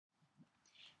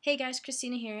Hey guys,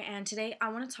 Christina here, and today I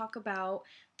want to talk about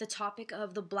the topic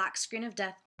of the black screen of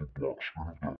death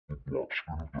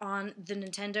on the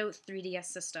Nintendo 3DS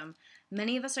system.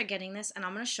 Many of us are getting this, and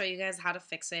I'm going to show you guys how to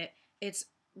fix it. It's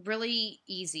really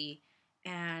easy,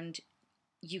 and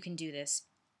you can do this.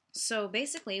 So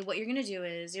basically, what you're going to do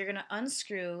is you're going to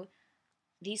unscrew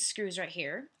these screws right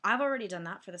here. I've already done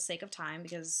that for the sake of time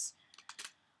because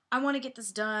I want to get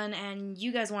this done, and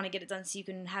you guys want to get it done so you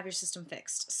can have your system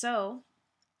fixed. So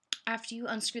after you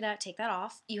unscrew that, take that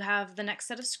off, you have the next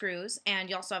set of screws, and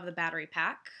you also have the battery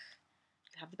pack.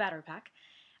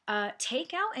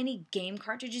 Take out any game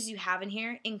cartridges you have in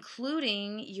here,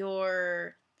 including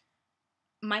your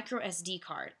micro SD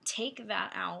card. Take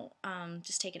that out.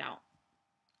 Just take it out.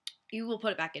 You will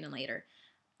put it back in later.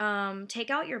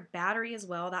 Take out your battery as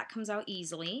well. That comes out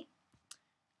easily.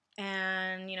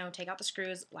 And, take out the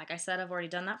screws. Like I said, I've already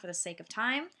done that for the sake of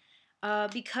time.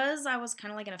 Because I was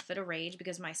kind of like in a fit of rage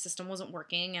because my system wasn't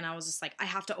working and I was just like, I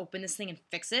have to open this thing and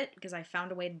fix it because I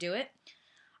found a way to do it.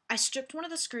 I stripped one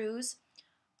of the screws.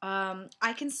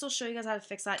 I can still show you guys how to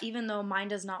fix that even though mine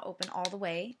does not open all the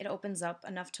way. It opens up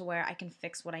enough to where I can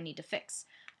fix what I need to fix.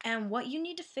 And what you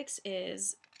need to fix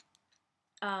is,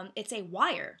 it's a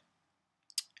wire.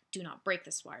 Do not break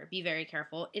this wire. Be very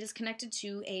careful. It is connected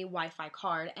to a Wi-Fi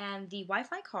card, and the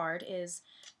Wi-Fi card is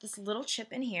this little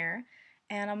chip in here.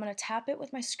 And I'm going to tap it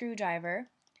with my screwdriver.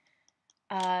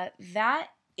 That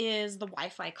is the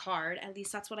Wi-Fi card. At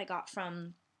least that's what I got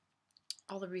from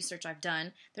all the research I've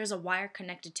done. There's a wire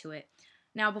connected to it.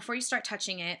 Now, before you start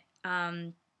touching it,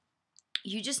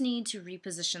 you just need to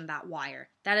reposition that wire.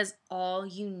 That is all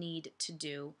you need to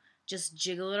do. Just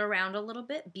jiggle it around a little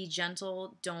bit. Be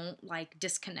gentle. Don't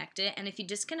disconnect it. And if you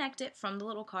disconnect it from the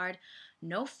little card,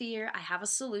 no fear. I have a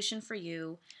solution for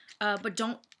you. But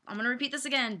don't, I'm going to repeat this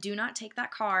again. Do not take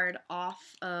that card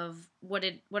off of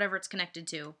whatever it's connected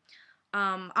to.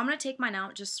 I'm going to take mine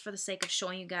out just for the sake of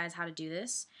showing you guys how to do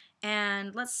this.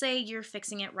 And let's say you're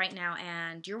fixing it right now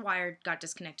and your wire got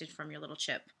disconnected from your little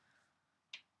chip.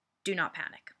 Do not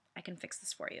panic. I can fix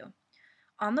this for you.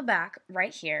 On the back,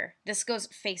 right here, this goes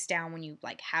face down when you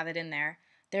have it in there.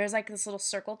 There's this little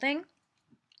circle thing,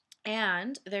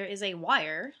 and there is a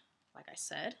wire, like I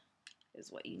said,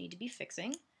 is what you need to be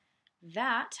fixing.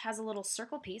 That has a little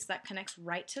circle piece that connects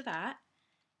right to that,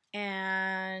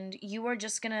 and you are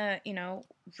just gonna,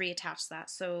 reattach that.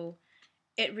 So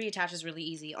it reattaches really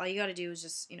easy. All you gotta do is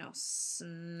just,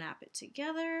 snap it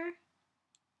together.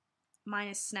 Mine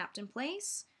is snapped in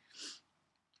place.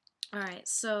 Alright,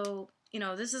 so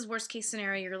this is worst case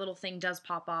scenario, your little thing does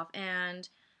pop off, and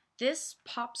this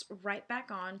pops right back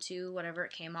on to whatever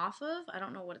it came off of. I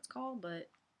don't know what it's called, but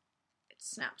it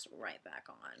snaps right back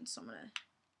on, so I'm going to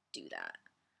do that.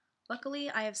 Luckily,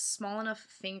 I have small enough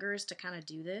fingers to kind of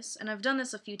do this, and I've done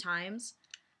this a few times.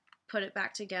 Put it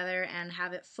back together and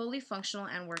have it fully functional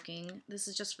and working. This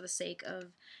is just for the sake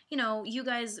of, you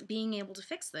guys being able to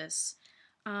fix this.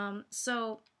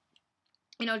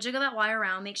 Jiggle that wire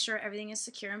around, make sure everything is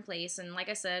secure in place, and like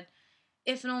I said,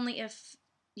 if and only if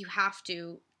you have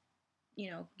to,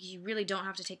 you really don't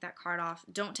have to take that card off.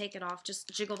 Don't take it off, just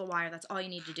jiggle the wire, that's all you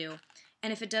need to do.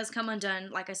 And if it does come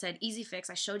undone, like I said, easy fix,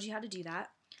 I showed you how to do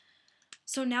that.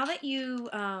 So now that you,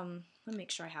 let me make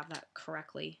sure I have that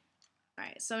correctly.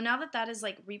 Alright, so now that that is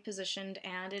repositioned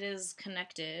and it is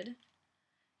connected,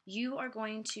 you are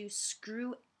going to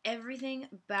screw everything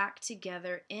back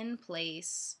together in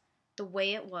place the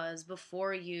way it was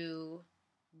before you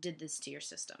did this to your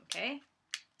system, okay?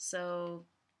 So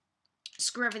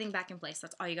screw everything back in place.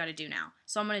 That's all you got to do now.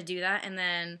 So I'm going to do that, and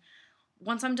then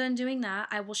once I'm done doing that,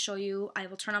 I will show you, I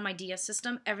will turn on my DS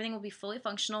system. Everything will be fully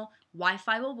functional.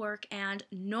 Wi-Fi will work, and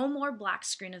no more black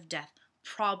screen of death.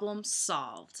 Problem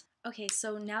solved. Okay,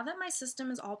 so now that my system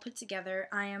is all put together,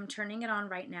 I am turning it on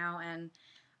right now, and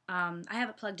I have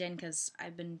it plugged in because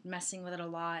I've been messing with it a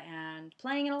lot and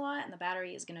playing it a lot, and the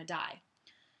battery is going to die.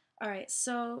 Alright,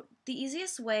 so the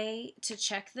easiest way to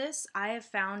check this I have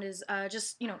found is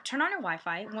just, turn on your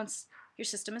Wi-Fi once your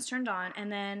system is turned on,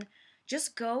 and then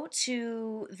just go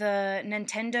to the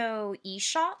Nintendo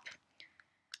eShop.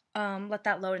 Let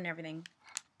that load and everything.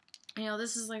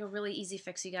 This is a really easy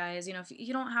fix, you guys. If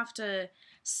you don't have to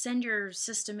send your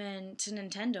system in to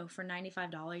Nintendo for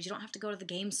 $95. You don't have to go to the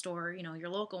game store, your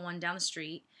local one down the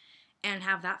street, and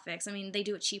have that fixed. I mean, they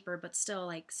do it cheaper, but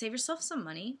still, save yourself some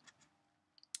money.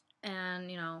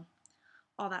 And,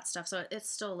 all that stuff. So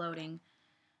it's still loading.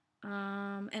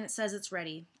 And it says it's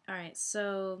ready. Alright,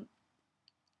 so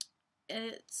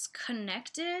it's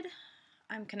connected.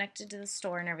 I'm connected to the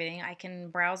store and everything. I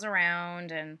can browse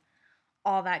around and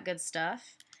all that good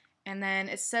stuff. And then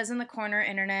it says in the corner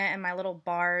internet, and my little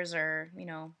bars are,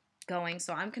 going.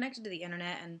 So I'm connected to the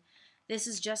internet, and this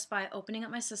is just by opening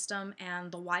up my system and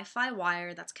the Wi-Fi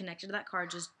wire that's connected to that card.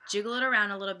 Just jiggle it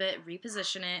around a little bit,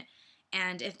 reposition it,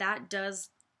 and if that does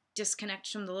disconnect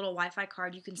from the little Wi-Fi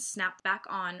card, you can snap back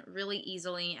on really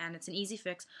easily, and it's an easy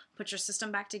fix. Put your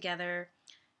system back together,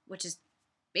 which is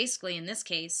basically, in this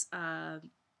case,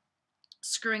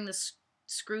 screwing the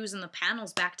screws and the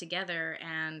panels back together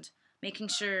and making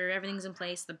sure everything's in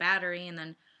place, the battery, and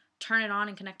then turn it on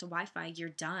and connect to Wi-Fi. You're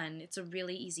done. It's a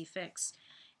really easy fix.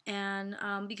 And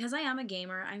because I am a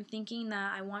gamer, I'm thinking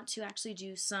that I want to actually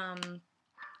do some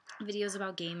videos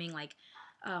about gaming, like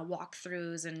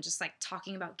walkthroughs and just like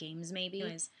talking about games maybe.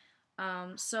 Anyways,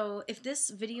 so if this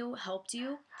video helped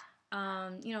you,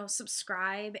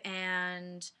 subscribe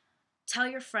and tell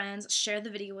your friends, share the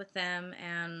video with them,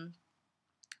 and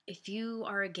if you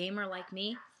are a gamer like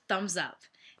me, thumbs up.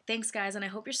 Thanks, guys, and I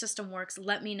hope your system works.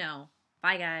 Let me know.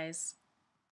 Bye, guys.